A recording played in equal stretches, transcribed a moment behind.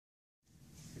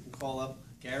call up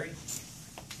Gary.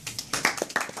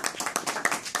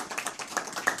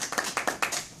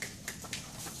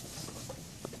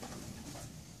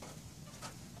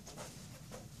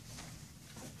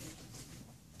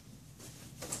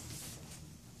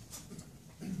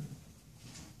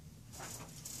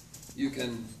 You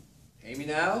can pay me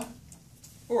now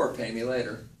or pay me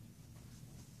later.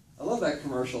 I love that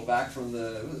commercial back from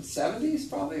the 70s,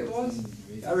 probably it was.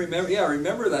 I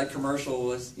remember that commercial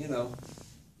was, you know,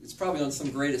 it's probably on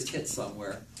some greatest hits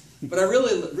somewhere. But I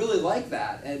really like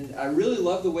that, and I really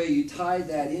love the way you tied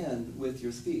that in with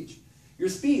your speech. Your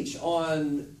speech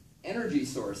on energy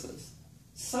sources,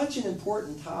 such an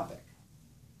important topic.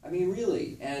 I mean,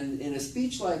 really, and in a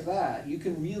speech like that, you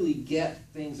can really get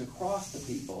things across to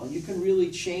people, and you can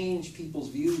really change people's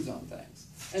views on things.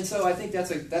 And so I think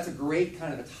that's a great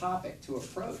kind of a topic to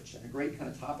approach, and a great kind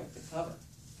of topic to cover.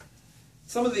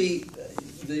 Some of the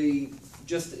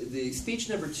speech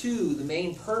number 2, the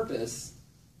main purpose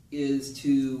is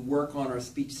to work on our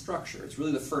speech structure. It's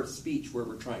really the first speech where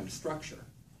we're trying to structure.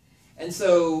 And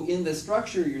so in the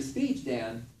structure of your speech,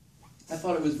 Dan, I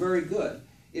thought it was very good.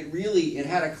 It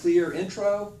had a clear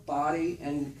intro, body,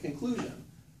 and conclusion.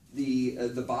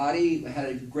 The body had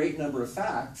a great number of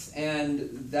facts, and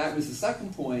that was the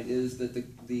second point, is that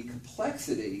the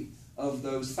complexity of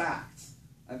those facts.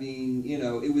 I mean, you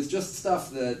know, it was just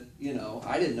stuff that, you know,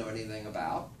 I didn't know anything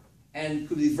about, and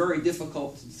could be very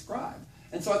difficult to describe.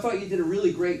 And so I thought you did a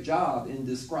really great job in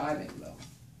describing them.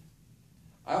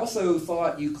 I also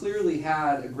thought you clearly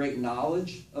had a great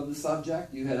knowledge of the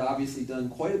subject. You had obviously done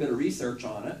quite a bit of research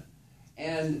on it.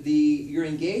 And your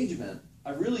engagement,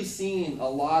 I've really seen a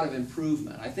lot of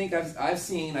improvement. I think I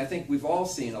think we've all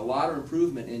seen a lot of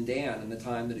improvement in Dan in the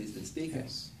time that he's been speaking.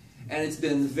 Yes. And it's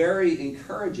been very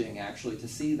encouraging, actually, to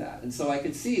see that. And so I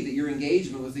could see that your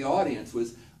engagement with the audience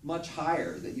was much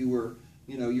higher, that you were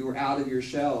out of your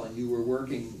shell and you were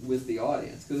working with the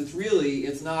audience. Because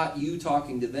it's not you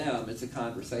talking to them, it's a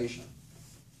conversation.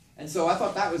 And so I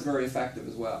thought that was very effective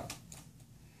as well.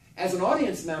 As an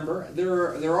audience member,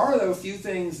 there are though a few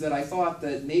things that I thought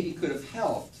that maybe could have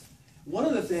helped. One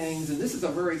of the things, and this is a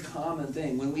very common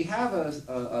thing, when we have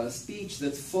a speech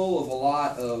that's full of a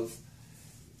lot of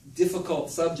difficult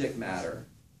subject matter,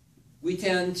 we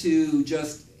tend to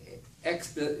just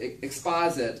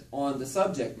exposit on the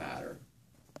subject matter.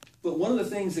 But one of the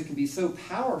things that can be so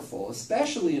powerful,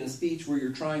 especially in a speech where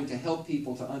you're trying to help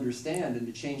people to understand and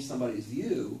to change somebody's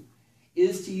view,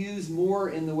 is to use more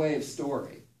in the way of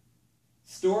story.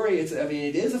 Story, it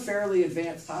is a fairly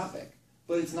advanced topic,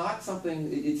 but it's something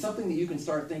that you can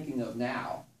start thinking of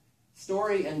now.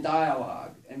 Story and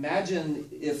dialogue. Imagine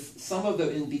if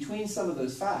in between some of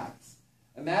those facts,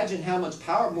 imagine how much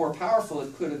more powerful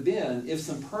it could have been if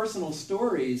some personal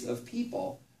stories of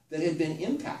people that had been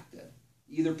impacted,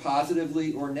 either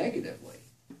positively or negatively,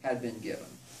 had been given.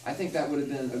 I think that would have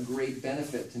been a great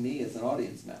benefit to me as an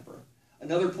audience member.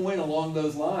 Another point along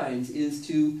those lines is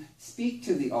to speak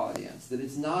to the audience, that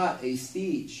it's not a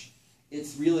speech,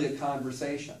 it's really a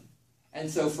conversation. And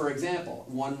so, for example,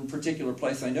 one particular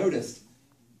place I noticed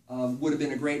would have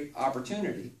been a great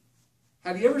opportunity.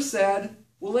 Have you ever said,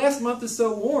 well, last month is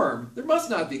so warm, there must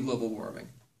not be global warming?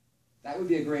 That would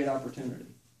be a great opportunity.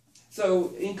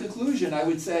 So, in conclusion, I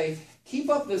would say, keep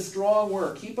up this strong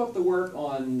work. Keep up the work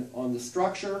on the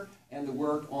structure and the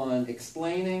work on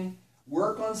explaining.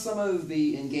 Work on some of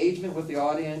the engagement with the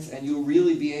audience, and you'll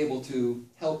really be able to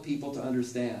help people to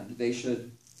understand. They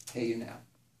should pay you now.